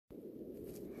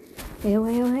Heyo,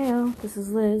 heyo, heyo. This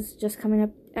is Liz, just coming up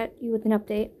at you with an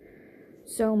update.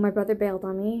 So, my brother bailed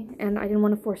on me, and I didn't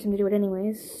want to force him to do it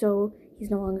anyways, so he's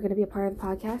no longer going to be a part of the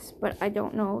podcast, but I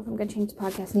don't know if I'm going to change the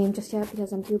podcast name just yet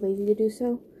because I'm too lazy to do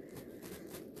so.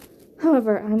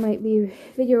 However, I might be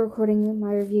video recording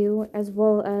my review, as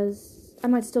well as I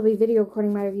might still be video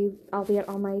recording my review, albeit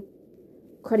on my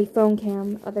cruddy phone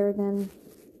cam, rather than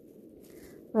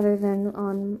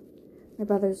on my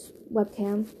brother's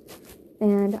webcam.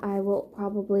 And I will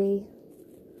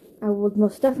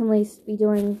most definitely be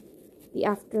doing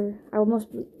the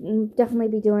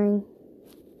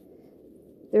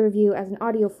review as an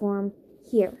audio form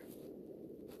here.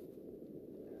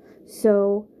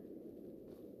 So,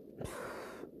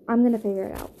 I'm gonna figure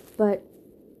it out, but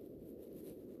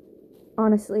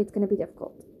honestly, it's gonna be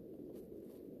difficult.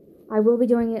 I will be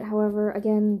doing it, however,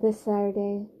 again this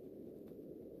Saturday,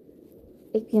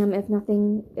 8 p.m. if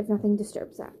nothing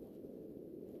disturbs that.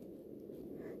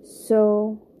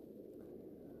 So,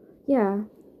 yeah.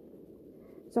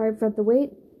 Sorry for the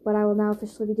wait, but I will now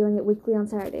officially be doing it weekly on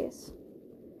Saturdays.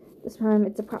 This time,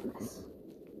 it's a promise.